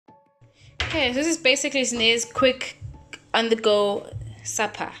Okay, so this is basically Sneha's quick on-the-go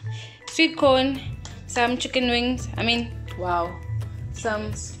supper. Sweet corn, some chicken wings, wow,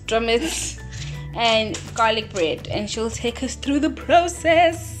 some drumettes, and garlic bread. And she'll take us through the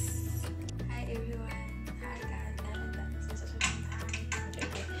process. Hi everyone. Hi guys. I haven't done this in such a long time.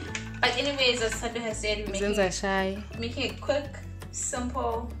 Okay. But anyways, as Sando has said, we're making a quick,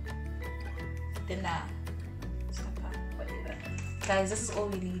 simple dinner. Supper, whatever. Guys, this is all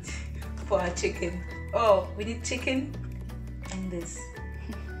we need for our chicken. Oh, we need chicken and this.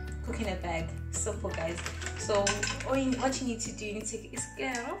 Cook in a bag. Simple, guys. So what you need to do, you need to take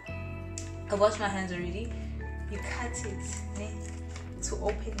I washed my hands already. You cut it to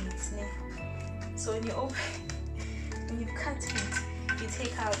open it. So when you cut it, you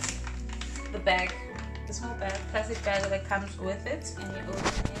take out the bag, the small bag, plastic bag that comes with it, and you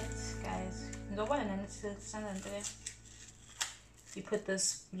open it, guys. You put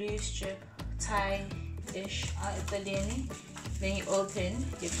this blue strip tie-ish then you open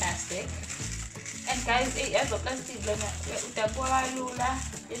your plastic. And guys, if you have a plastic if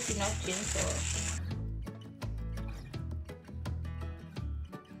you're not gentle.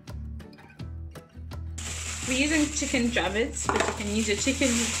 We're using chicken drumettes, but you can use your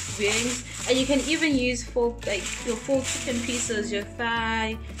chicken wings, and you can even use your full chicken pieces, your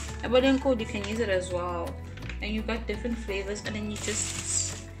thigh, you can use it as well. And you've got different flavors, and then you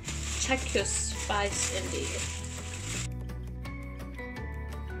just chuck your spice in there.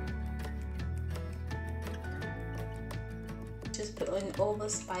 Just put in all the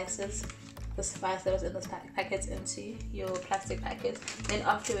spices, the spice that was in the packets into your plastic packet. Then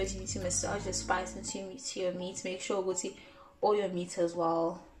afterwards you need to massage the spice into your meat. Make sure all your meat as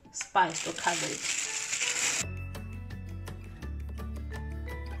well spiced or covered.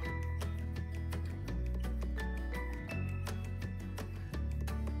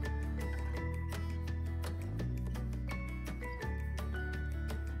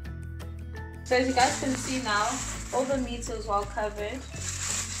 So as you guys can see now, all the meat is well covered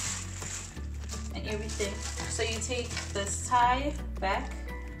and everything. So you take this tie back,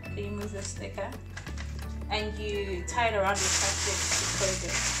 so you move the sticker, and you tie it around your plastic to close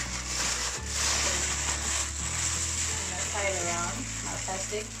it. So, tie it around my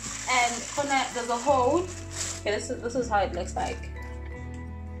plastic, and there's a hole. Okay, this is how it looks like.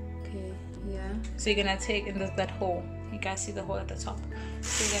 Okay, yeah. So you're gonna take, and there's that hole. You guys see the hole at the top.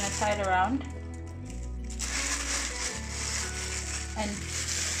 So you're gonna tie it around and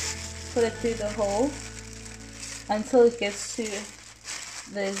put it through the hole until it gets to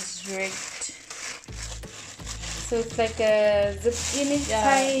this rigged. So it's like a zip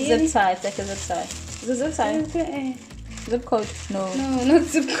tie. Zip tie. It's like a zip tie. Is it zip tie? Zip code? No, not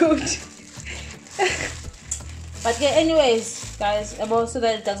zip code. But yeah, anyways, guys, so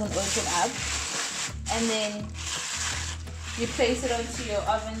that it doesn't open up, and then you place it onto your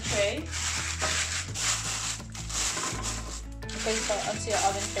oven tray.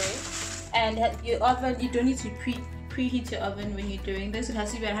 And your oven, you don't need to preheat your oven when you're doing this. It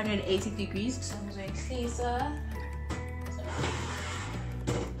has to be at 180 degrees. So I'm going to cleanser.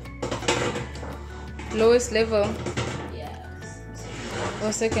 Lowest level. Yes.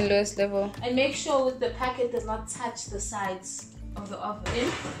 Or second lowest level. And make sure the packet does not touch the sides of the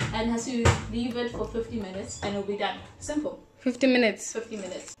oven, and has to leave it for 50 minutes and it'll be done. Simple. 50 minutes. 50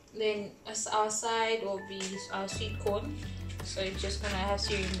 minutes. Then as our side will be our sweet corn. So you're just gonna have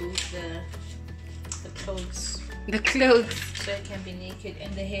to remove the clothes. The clothes. So it can be naked,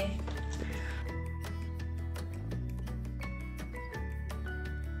 and the hair.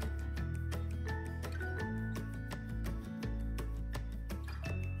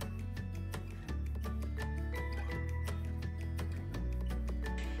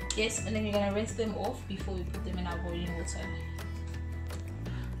 Yes, and then you're gonna rinse them off before we put them in our boiling water.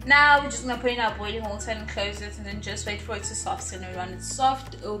 Now we're just gonna put in our boiling water and close it, and then just wait for it to soften. And when it's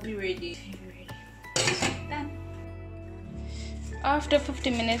soft, it'll be ready. Done. After 50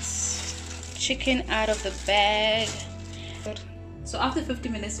 minutes, chicken out of the bag. So after 50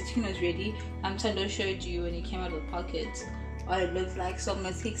 minutes, the chicken was ready. Sando showed you when it came out of the pocket what it looked like. So I'm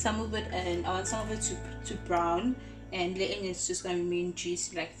gonna take some of it, and I want some of it to brown, and letting it's just gonna remain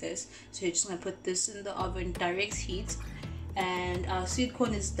juicy like this. So you're just gonna put this in the oven, direct heat. And our sweet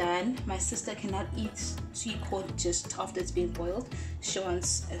corn is done. My sister cannot eat sweet corn just after it's been boiled. She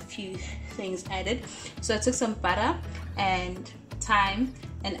wants a few things added. So I took some butter and thyme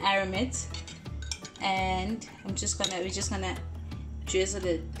and aromat, and we're just gonna drizzle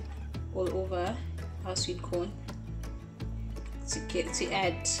it all over our sweet corn to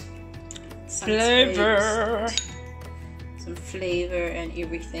add some flavor and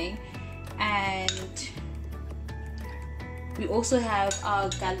everything. And we also have our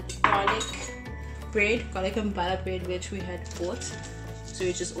garlic and butter bread, which we had bought. So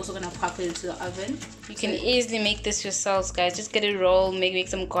we're just also gonna pop it into the oven. You can easily make this yourselves, guys. Just get it rolled, make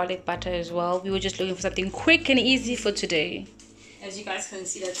some garlic butter as well. We were just looking for something quick and easy for today. As you guys can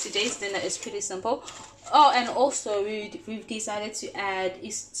see, that today's dinner is pretty simple. Oh, and also we've decided to add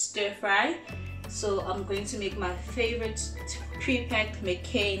stir fry. So I'm going to make my favorite pre-packed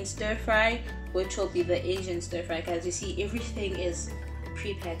mccain stir fry, which will be the Asian stir fry. Guys, you see everything is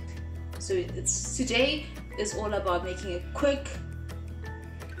pre-packed. So today is all about making a quick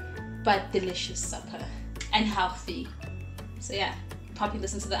but delicious supper and healthy. So yeah, popping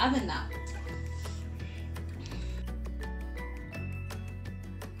this into the oven now.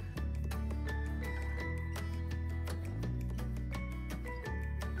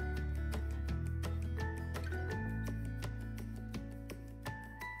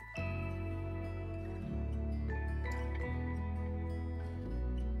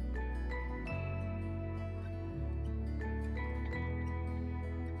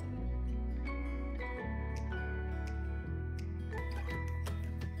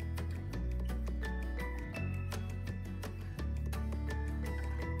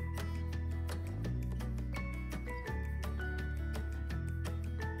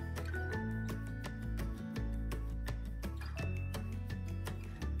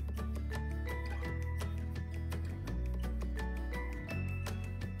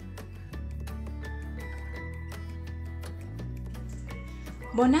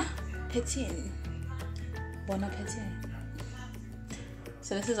 Bon appetit. Bon appetit.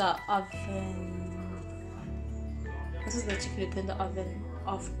 So this is our oven. This is the chicken we put in the oven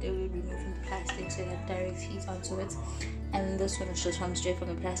after we removing the plastic, so it had direct heat onto it. And this one is just from straight from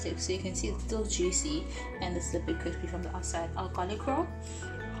the plastic, so you can see it's still juicy, and this is a bit crispy from the outside. Our garlic roll,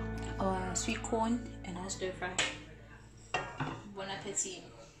 our sweet corn, and our stir fry. Bon appetit.